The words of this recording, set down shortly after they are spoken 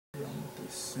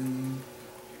same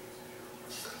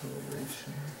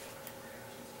coloration.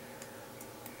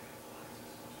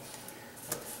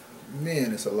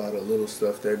 Man, it's a lot of little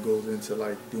stuff that goes into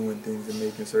like doing things and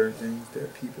making certain things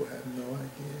that people have no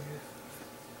idea.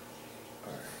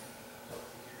 Alright.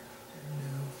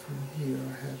 Now from here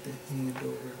I have the hand over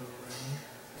it already.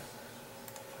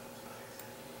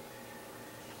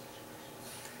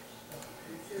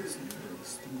 Let's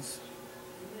erase these.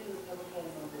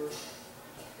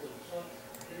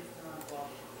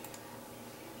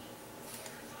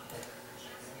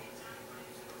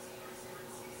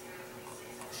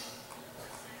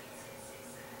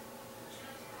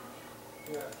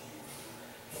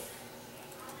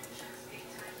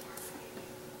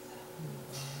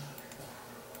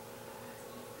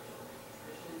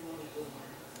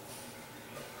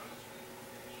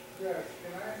 Yes,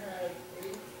 can I have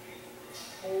 8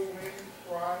 whole wings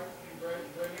fried and ready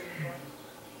in front?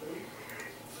 8?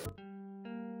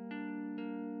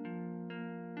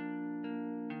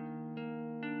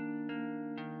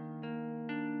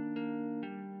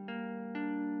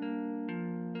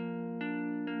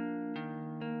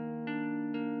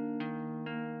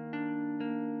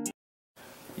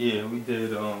 Yeah, we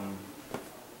did, cause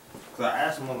I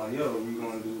asked him, I'm like, yo, we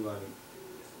gonna do like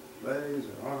legs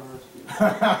or arms? We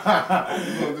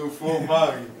gonna do full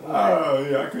body. Oh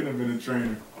yeah, I couldn't have been a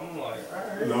trainer. I'm like,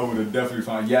 alright. No, I would have definitely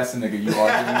found, yes nigga, you are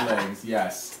doing legs,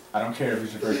 yes. I don't care if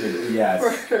it's your first day, yes.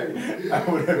 I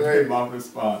would have been my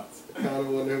response. I kind of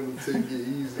want him to take it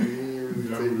easy. He ain't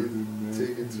really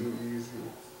take it too easy.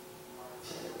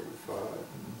 5.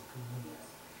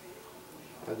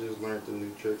 I just learned a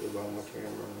new trick about my camera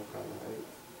and what kind of height.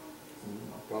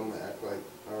 But I'm gonna act like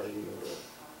I already know that.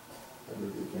 I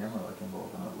think the camera like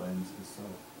involving the lens is so.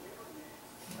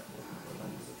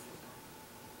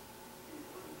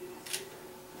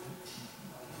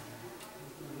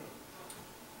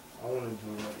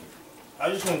 I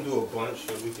just want to do a bunch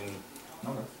so we can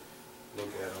Okay.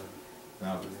 look at them. I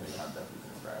was thinking I'm definitely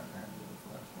gonna grab that and do the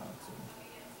flash now too.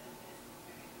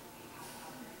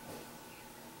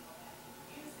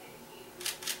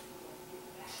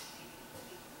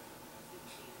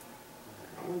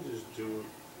 I'm gonna just do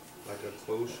like a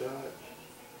close shot.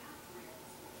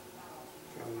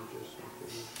 Kind of just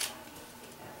something.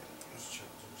 Alright, let's check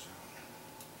this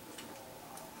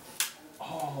out.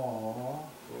 Oh.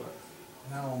 What?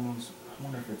 Now almost. I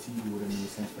wonder if a TV would have made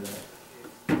sense for that.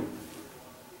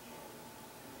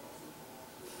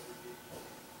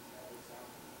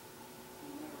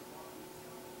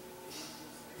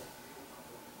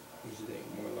 You think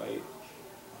more light?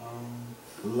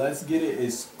 Let's get it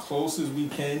as close as we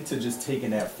can to just taking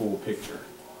that full picture.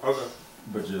 Okay.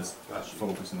 But just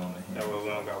focusing on the hand. That way we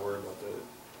don't got to worry about the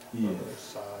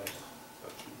size.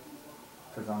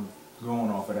 Because I'm going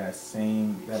off of that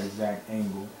exact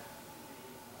angle.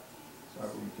 So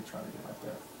we could try to get like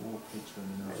that full picture and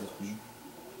then it'll just be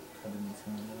cutting his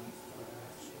hand out.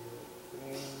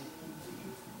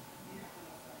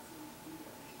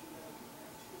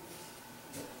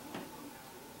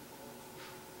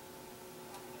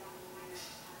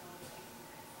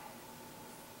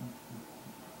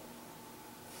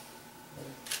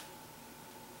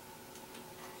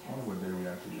 I wonder what day we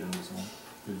actually did this one.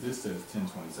 Because this says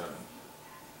 10/27.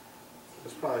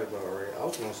 That's probably about right. I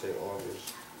was going to say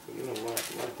August. But you know, my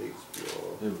dates be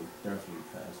off. It was definitely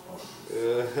past August.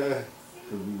 Yeah.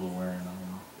 Because we were wearing,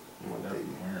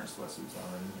 definitely wearing sweatsuits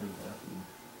already. It was definitely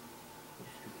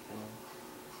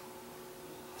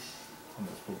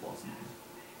almost football season.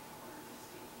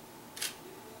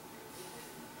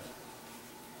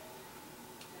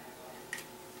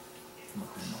 I'm going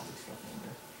to clean all this stuff in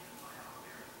there.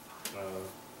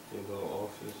 Your little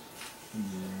office. Yeah,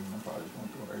 I'm probably just going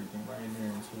to throw everything right in there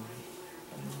until.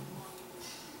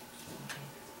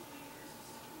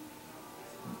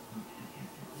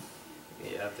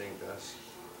 Yeah, I think that's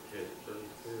it.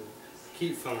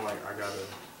 Keep feeling like I gotta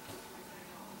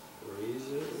raise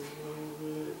it a little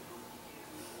bit.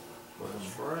 But as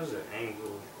far as the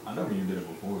angle, I know when you did it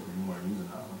before, but you weren't using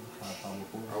that tripod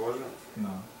before. I wasn't?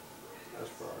 No. That's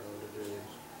probably what it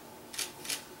is.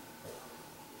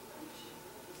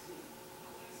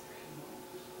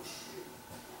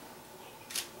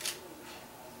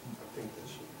 I think that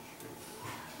should be straight.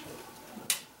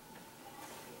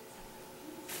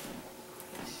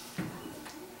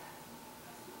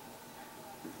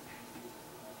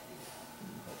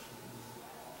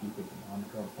 Can you put the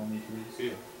undercover for me, please?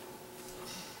 Yeah.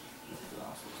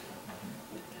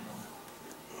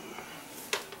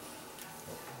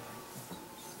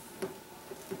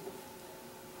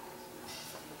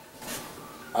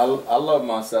 I love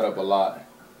my setup a lot.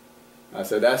 I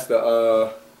said that's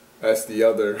the That's the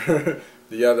other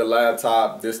the other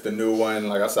laptop. This the new one.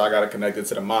 Like I said, I got it connected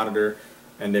to the monitor,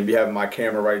 and then be having my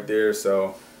camera right there.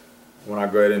 So when I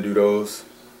go ahead and do those,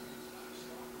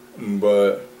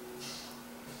 but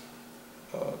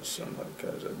somebody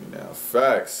catch up me now.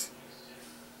 Facts.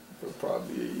 For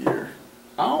probably a year.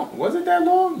 Wasn't that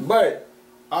long? But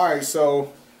alright,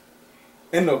 so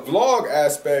in the vlog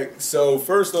aspect, so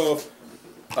first off,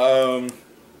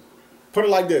 put it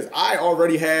like this. I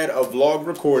already had a vlog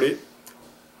recorded.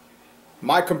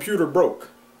 My computer broke.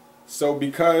 So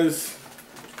because,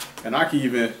 and I can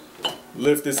even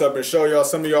lift this up and show y'all,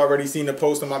 some of y'all already seen the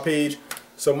post on my page.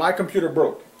 So my computer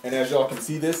broke. And as y'all can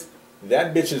see this,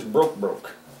 that bitch is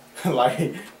broke.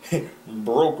 Like,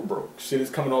 broke. Shit is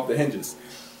coming off the hinges.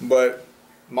 But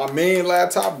my main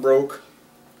laptop broke.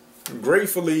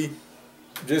 Gratefully,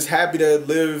 just happy to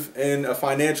live in a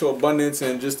financial abundance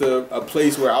and just a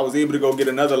place where I was able to go get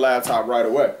another laptop right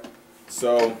away.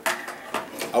 So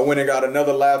I went and got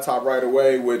another laptop right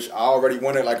away, which I already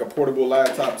wanted, like a portable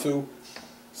laptop too.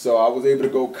 So I was able to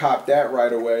go cop that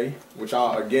right away, which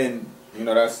again, you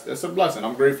know, that's a blessing.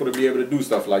 I'm grateful to be able to do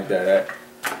stuff like that.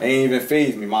 That ain't even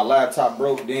phased me. My laptop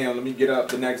broke. Damn, let me get up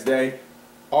the next day.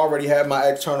 Already had my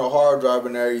external hard drive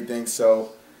and everything.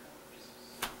 So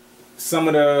some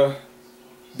of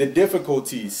the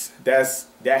difficulties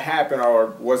that happen are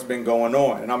what's been going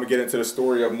on, and I'm gonna get into the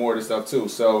story of more of the stuff too.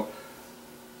 So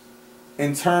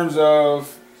in terms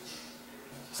of,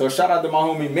 so shout out to my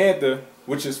homie Mantha,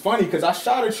 which is funny because I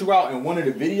shouted you out in one of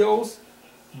the videos,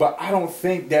 but I don't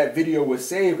think that video was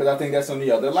saved because I think that's on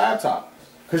the other laptop.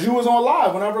 Because you was on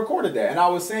live when I recorded that. And I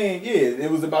was saying, yeah,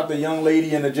 it was about the young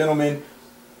lady and the gentleman.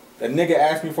 The nigga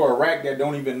asked me for a rack that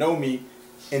don't even know me.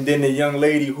 And then the young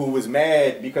lady who was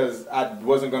mad because I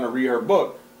wasn't going to read her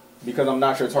book because I'm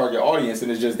not your target audience. And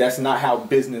it's just, that's not how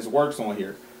business works on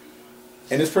here.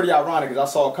 And it's pretty ironic because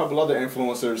I saw a couple other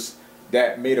influencers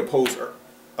that made a post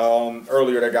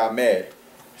earlier that got mad.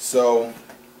 So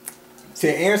to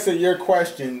answer your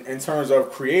question in terms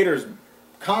of creators,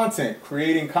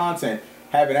 creating content,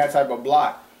 having that type of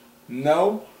block,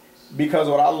 no, because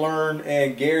what I learned,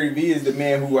 and Gary Vee is the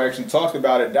man who actually talks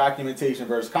about it, documentation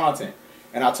versus content.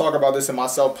 And I talk about this in my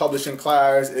self-publishing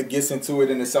class. It gets into it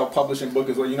in the self-publishing book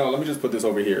as well. You know, let me just put this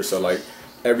over here so like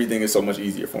everything is so much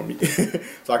easier for me.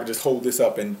 So I can just hold this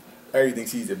up and everything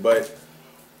sees it. But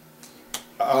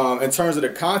in terms of the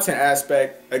content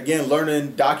aspect, again,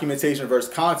 learning documentation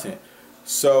versus content.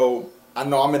 So I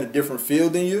know I'm in a different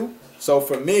field than you. So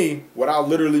for me, what I'll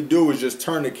literally do is just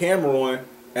turn the camera on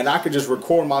and I could just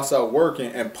record myself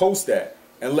working and post that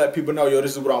and let people know, yo,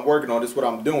 this is what I'm working on, this is what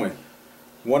I'm doing.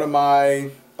 One of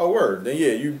my, then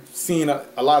yeah, you've seen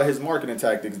a lot of his marketing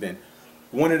tactics then.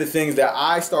 One of the things that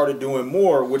I started doing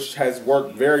more, which has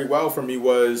worked very well for me,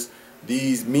 was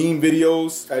these meme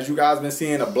videos. As you guys been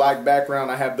seeing, a black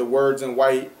background, I have the words in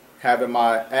white, having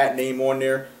my @ name on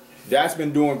there. That's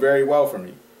been doing very well for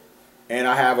me. And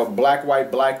I have a black,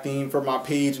 white, black theme for my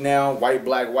page now. White,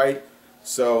 black, white.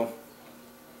 So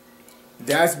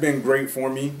that's been great for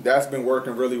me. That's been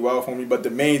working really well for me. But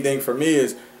the main thing for me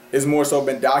is more so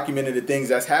been documenting the things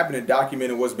that's happening,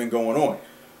 documenting what's been going on.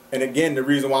 And again, the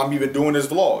reason why I'm even doing this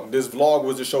vlog. This vlog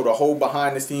was to show the whole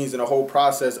behind the scenes and the whole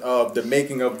process of the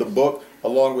making of the book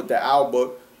along with the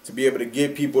albook, to be able to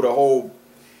give people the whole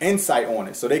insight on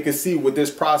it so they can see what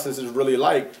this process is really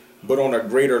like, but on a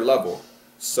greater level.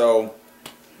 So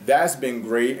that's been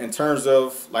great in terms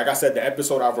of, like I said, the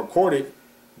episode I've recorded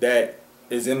that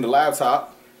is in the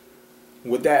laptop.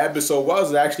 What that episode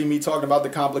was actually me talking about the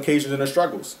complications and the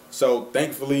struggles. So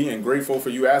thankfully and grateful for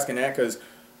you asking that, because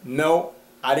no,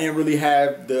 I didn't really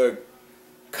have the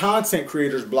content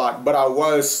creators block, but I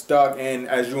was stuck in,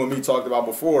 as you and me talked about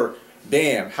before,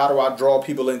 damn, how do I draw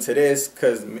people into this?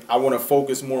 Because I want to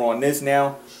focus more on this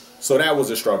now. So that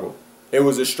was a struggle. It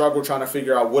was a struggle trying to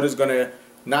figure out what is going to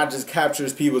not just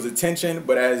captures people's attention,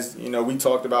 but as you know, we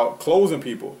talked about closing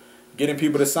people, getting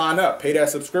people to sign up, pay that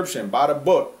subscription, buy the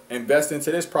book, invest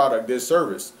into this product, this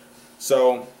service.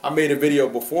 So I made a video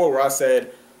before where I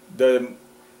said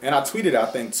and I tweeted, I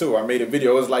think too, I made a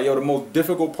video. It was like, yo, the most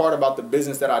difficult part about the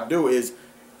business that I do is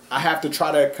I have to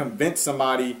try to convince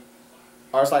somebody,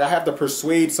 or it's like I have to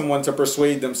persuade someone to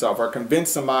persuade themselves, or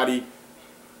convince somebody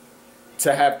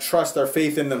to have trust or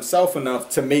faith in themselves enough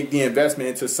to make the investment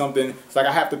into something. It's like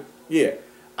I have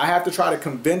to try to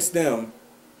convince them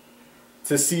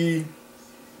to see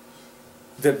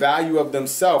the value of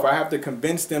themselves. I have to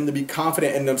convince them to be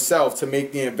confident in themselves to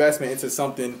make the investment into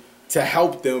something to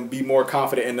help them be more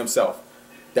confident in themselves.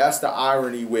 That's the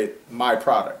irony with my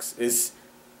products. It's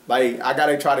like I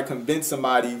gotta try to convince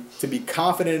somebody to be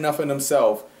confident enough in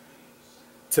themselves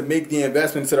to make the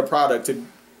investment into the product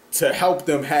to help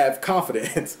them have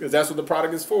confidence, because that's what the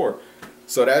product is for.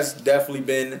 So that's definitely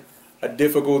been a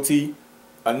difficulty.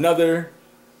 Another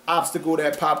obstacle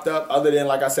that popped up, other than,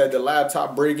 like I said, the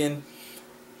laptop breaking,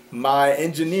 my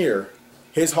engineer,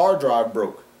 his hard drive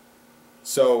broke.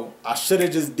 So I should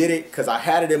have just did it because I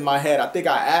had it in my head. I think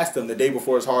I asked him the day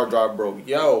before his hard drive broke,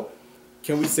 yo,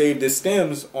 can we save the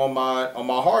stems on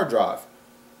my hard drive?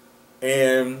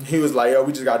 And he was like, yo,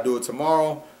 we just got to do it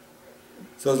tomorrow.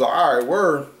 So I was like, all right,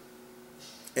 word.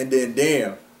 And then,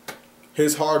 damn,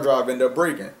 his hard drive ended up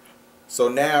breaking. So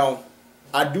now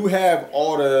I do have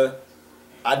all the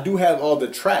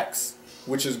tracks,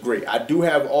 which is great. I do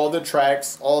have all the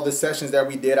tracks, all the sessions that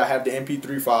we did. I have the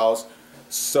MP3 files.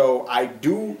 So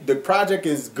the project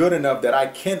is good enough that I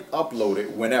can upload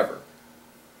it whenever.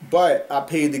 But I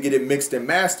paid to get it mixed and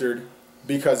mastered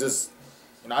because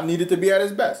I need it to be at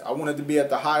its best. I want it to be at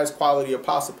the highest quality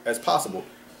as possible.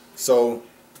 So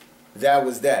that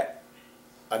was that.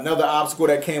 Another obstacle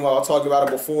that came up, I talked about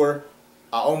it before.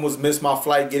 I almost missed my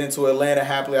flight getting to Atlanta.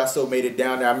 Happily, I still made it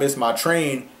down there. I missed my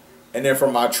train. And then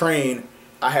from my train,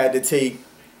 I had to take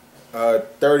a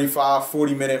 35,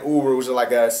 40-minute Uber, which is like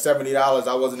 $70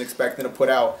 I wasn't expecting to put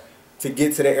out to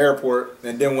get to the airport.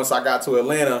 And then once I got to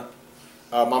Atlanta,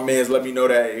 my man's let me know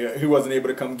that he wasn't able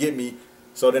to come get me.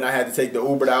 So then I had to take the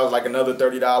Uber. That was like another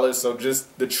 $30. So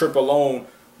just the trip alone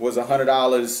was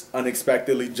 $100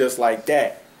 unexpectedly, just like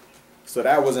that. So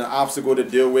that was an obstacle to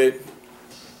deal with.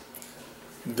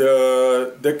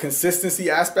 The consistency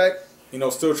aspect,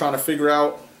 still trying to figure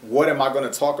out what am I going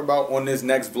to talk about on this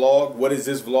next vlog? What is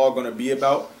this vlog going to be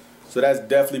about? So that's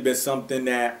definitely been something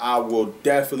that I will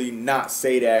definitely not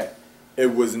say that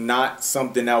it was not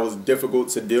something that was difficult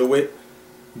to deal with,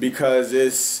 because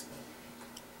it's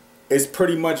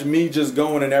pretty much me just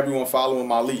going and everyone following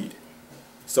my lead.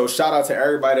 So shout out to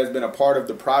everybody that's been a part of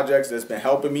the projects that's been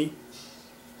helping me.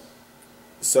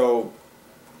 So,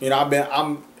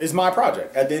 it's my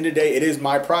project. At the end of the day, it is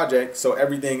my project. So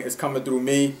everything is coming through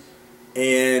me.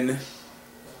 And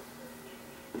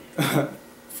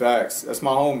facts. That's my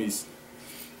homies.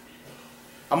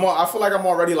 I feel like I'm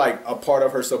already like a part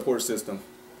of her support system.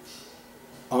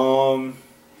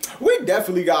 We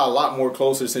definitely got a lot more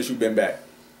closer since you've been back.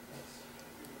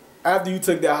 After you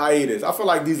took that hiatus, I feel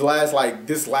like this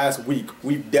last week,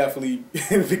 we've definitely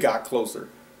we got closer.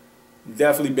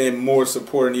 Definitely been more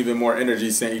support and even more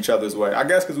energy sent each other's way. I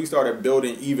guess because we started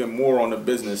building even more on the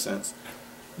business sense.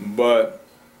 But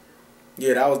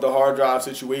yeah, that was the hard drive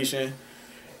situation.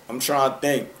 I'm trying to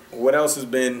think what else has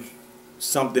been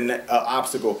something that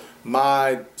obstacle.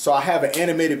 So I have an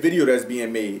animated video that's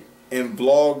being made and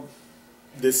vlog.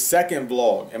 The second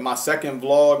vlog, in my second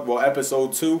vlog, well,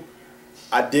 episode 2,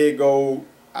 I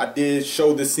did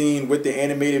show the scene with the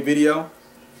animated video.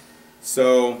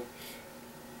 So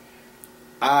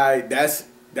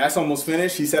that's almost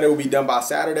finished. He said it would be done by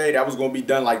Saturday. That was going to be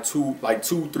done like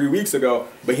 2-3 weeks ago,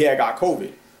 but he had got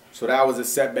COVID. So that was a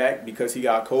setback because he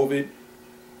got COVID.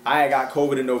 I had got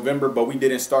COVID in November, but we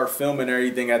didn't start filming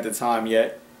everything at the time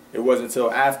yet. It wasn't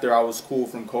until after I was cool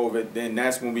from COVID. Then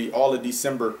that's when all of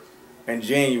December and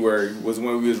January was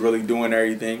when we was really doing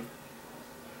everything.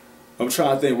 I'm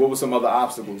trying to think, what were some other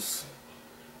obstacles?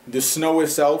 The snow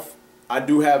itself. I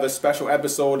do have a special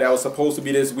episode that was supposed to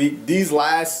be this week. These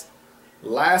last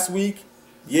week,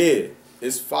 yeah,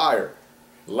 it's fire.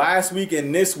 Last week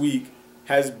and this week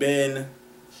has been,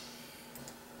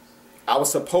 I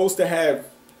was supposed to have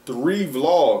 3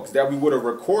 vlogs that we would have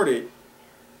recorded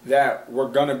that were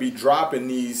gonna be dropping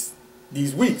these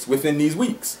weeks, within these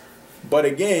weeks. But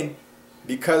again,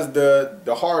 because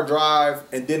the hard drive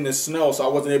and then the snow, so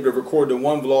I wasn't able to record the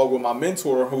one vlog with my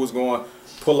mentor who was going to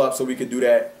pull up so we could do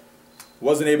that.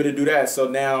 Wasn't able to do that. So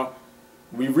now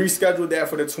we rescheduled that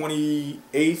for the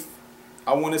 28th,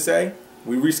 I want to say.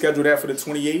 We rescheduled that for the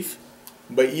 28th.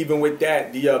 But even with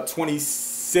that, the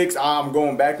 26th, I'm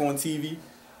going back on TV.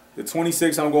 The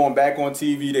 26th, I'm going back on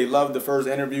TV. They loved the first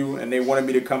interview, and they wanted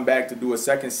me to come back to do a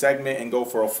second segment and go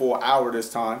for a full hour this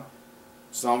time.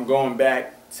 So I'm going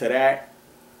back to that.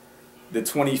 The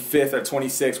 25th or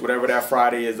 26th, whatever that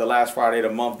Friday is, the last Friday of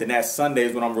the month. Then that Sunday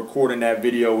is when I'm recording that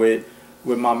video with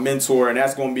my mentor, and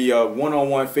that's going to be a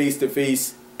one-on-one,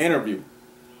 face-to-face interview,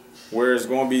 where it's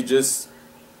going to be just,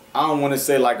 I don't want to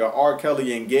say like a R.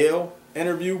 Kelly and Gail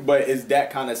interview, but it's that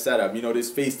kind of setup,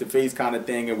 this face-to-face kind of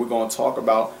thing, and we're going to talk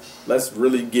about, let's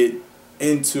really get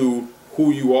into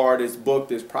who you are, this book,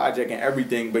 this project, and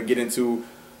everything, but get into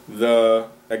the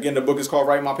book is called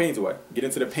Write My Pains Away. Get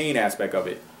into the pain aspect of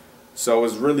it. So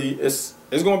it's really, it's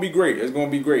going to be great. It's going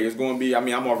to be great. It's going to be, I'm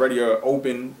already an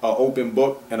open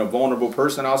book and a vulnerable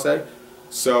person, I'll say.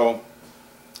 So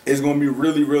it's going to be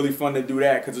really, really fun to do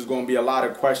that because there's going to be a lot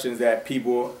of questions that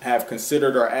people have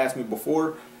considered or asked me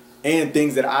before and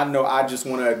things that I know I just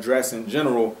want to address in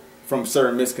general from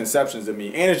certain misconceptions of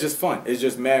me. And it's just fun. It's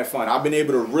just mad fun. I've been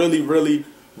able to really, really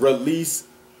release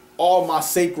all my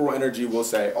sacral energy, we'll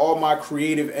say, all my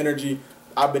creative energy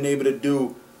I've been able to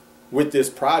do with this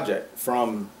project,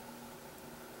 from,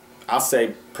 I'll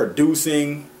say,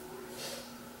 producing,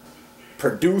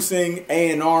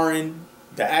 A&Ring,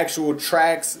 the actual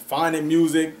tracks, finding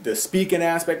music, the speaking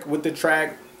aspect with the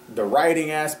track, the writing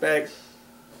aspect,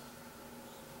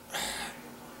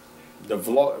 the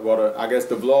vlog, well, I guess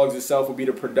the vlogs itself would be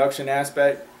the production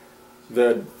aspect,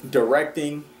 the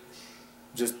directing,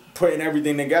 just putting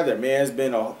everything together. Man,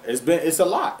 it's a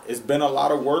lot. It's been a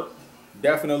lot of work,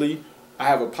 definitely. I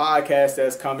have a podcast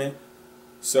that's coming.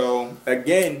 So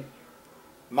again,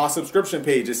 my subscription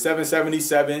page is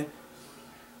 $7.77.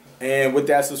 And what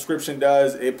that subscription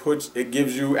does, it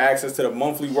gives you access to the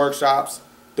monthly workshops,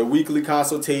 the weekly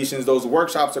consultations. Those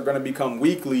workshops are going to become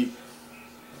weekly.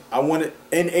 I want it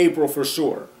in April for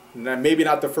sure. Now, maybe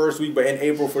not the first week, but in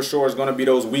April for sure is going to be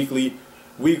those weekly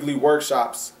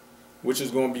workshops, which is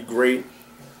going to be great.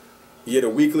 Yeah, the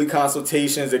weekly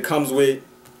consultations. It comes with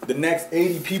the next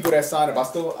 80 people that sign up. I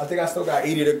think I still got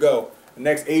 80 to go. The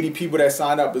next 80 people that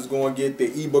sign up is going to get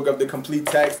the ebook of the complete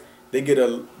text. They get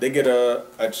a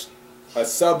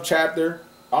sub chapter.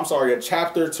 I'm sorry, a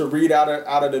chapter to read out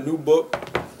of the new book.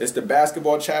 It's the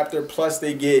basketball chapter. Plus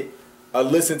they get a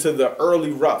listen to the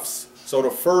early roughs. So the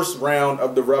first round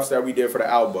of the roughs that we did for the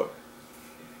albook.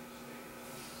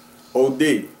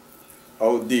 OD.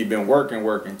 Been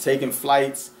working, taking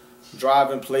flights,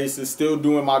 driving places, still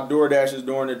doing my DoorDashes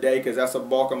during the day because that's a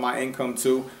bulk of my income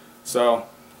too. So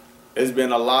it's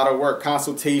been a lot of work.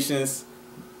 Consultations,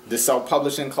 the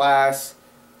self-publishing class,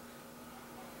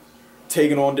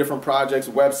 taking on different projects,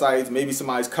 websites, maybe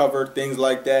somebody's cover, things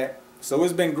like that. So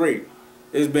it's been great.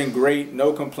 It's been great.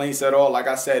 No complaints at all. Like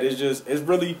I said, it's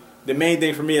really, the main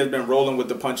thing for me has been rolling with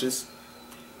the punches.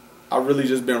 I've really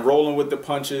just been rolling with the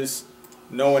punches,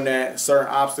 knowing that certain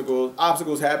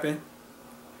obstacles happen.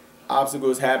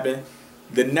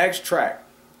 The next track,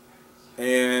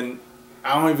 and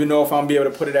I don't even know if I'm going to be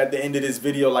able to put it at the end of this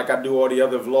video like I do all the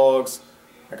other vlogs.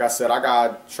 Like I said, I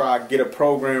got to try to get a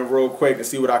program real quick and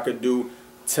see what I could do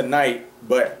tonight.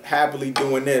 But happily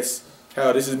doing this.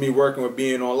 Hell, this is me working with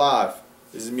being on live.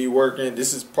 This is me working.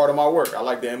 This is part of my work. I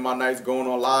like to end my nights going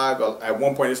on live. At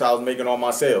one point, this is how I was making all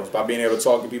my sales, by being able to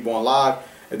talk to people on live.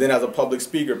 And then as a public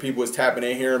speaker, people was tapping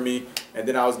in, hearing me. And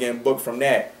then I was getting booked from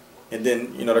that. And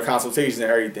then, you know, the consultations and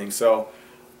everything. So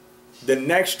the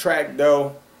next track,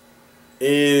 though,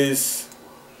 is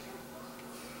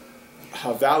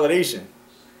validation.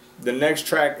 The next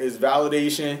track is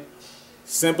validation.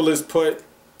 Simplest put,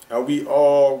 we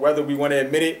all, whether we want to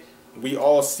admit it, we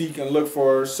all seek and look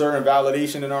for certain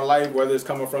validation in our life, whether it's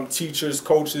coming from teachers,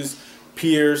 coaches,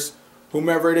 peers,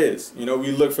 whomever it is. You know,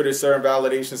 we look for this certain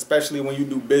validation, especially when you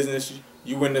do business.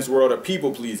 You in this world of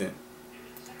people pleasing.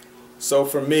 So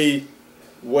for me,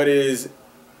 what's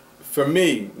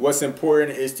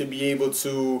important is to be able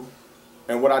to,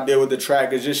 and what I did with the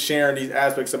track is just sharing these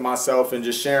aspects of myself and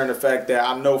just sharing the fact that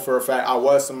I know for a fact I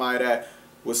was somebody that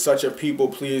was such a people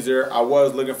pleaser. I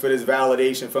was looking for this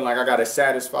validation, feeling like I got to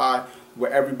satisfy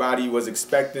what everybody was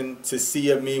expecting to see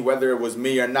of me, whether it was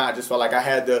me or not. Just felt like I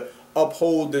had to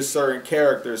uphold this certain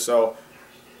character. So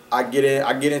I get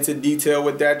into detail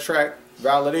with that track,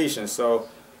 validation. So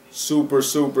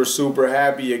super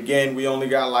happy. Again, we only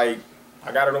got I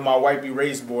got it on my white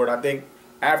erase board. I think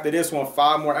after this one,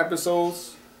 5 more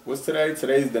episodes. What's today?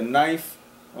 Today's the 9th.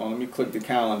 Oh, let me click the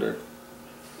calendar.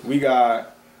 We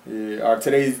got, the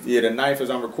 9th as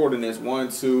I'm recording this.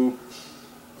 1, 2,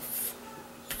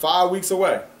 5 weeks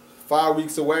away. 5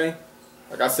 weeks away.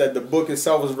 Like I said, the book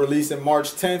itself was released in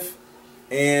March 10th.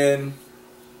 And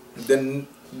the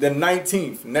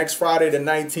 19th, next Friday the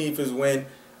 19th is when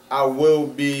I will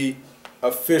be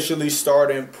officially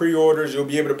starting pre-orders. You'll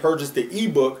be able to purchase the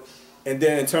ebook. And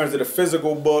then in terms of the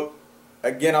physical book,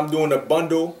 again, I'm doing a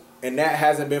bundle, and that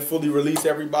hasn't been fully released to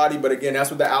everybody. But again,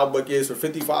 that's what the albook is. For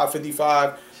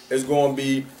 $55.55 is going to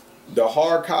be the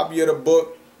hard copy of the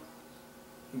book,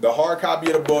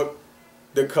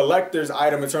 the collector's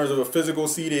item in terms of a physical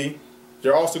CD.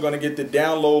 You're also going to get the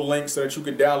download link so that you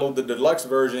can download the deluxe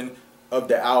version of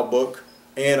the albook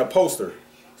and a poster.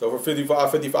 So for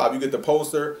 $55.55, you get the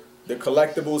poster, the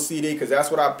collectible CD, because that's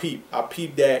what I peep. I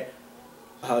peep that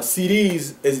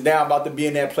CDs is now about to be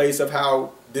in that place of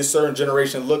how this certain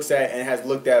generation looks at and has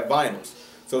looked at vinyls.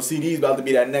 So CDs about to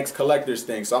be that next collector's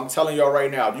thing. So I'm telling y'all right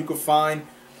now, if you could find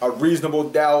a Reasonable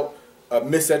Doubt, a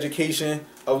Miseducation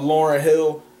of Lauryn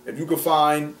Hill, if you could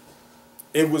find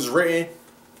It Was Written,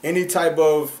 any type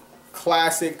of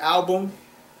classic album,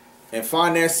 and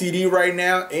find that CD right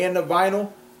now and the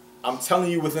vinyl, I'm telling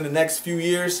you, within the next few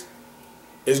years,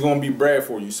 it's gonna be bread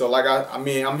for you. So like I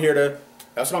mean,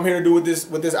 that's what I'm here to do with this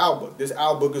albook. This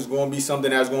albook is gonna be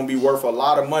something that's gonna be worth a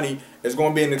lot of money. It's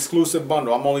gonna be an exclusive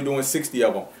bundle. I'm only doing 60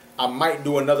 of them. I might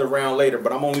do another round later,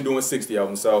 but I'm only doing 60 of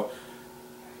them. So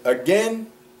again,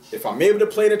 if I'm able to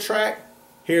play the track,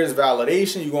 here's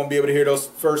Validation. You're gonna be able to hear those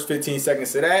first 15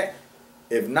 seconds of that.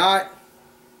 If not,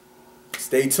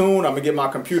 stay tuned. I'm gonna get my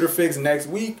computer fixed next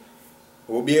week.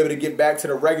 We'll be able to get back to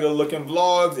the regular looking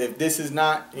vlogs. If this is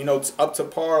not, you know, up to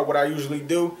par what I usually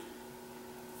do,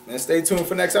 then stay tuned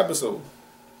for next episode.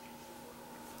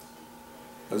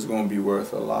 It's gonna be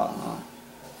worth a lot, huh?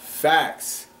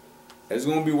 Facts. It's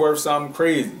gonna be worth something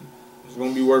crazy. It's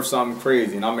gonna be worth something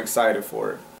crazy, and I'm excited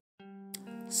for it.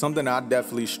 Something I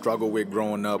definitely struggled with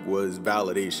growing up was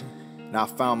validation. And I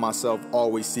found myself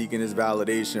always seeking this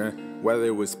validation, whether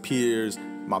it was peers,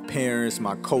 my parents,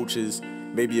 my coaches,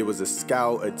 maybe it was a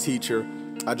scout, a teacher.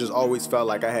 I just always felt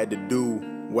like I had to do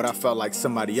what I felt like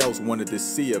somebody else wanted to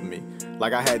see of me.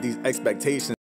 Like I had these expectations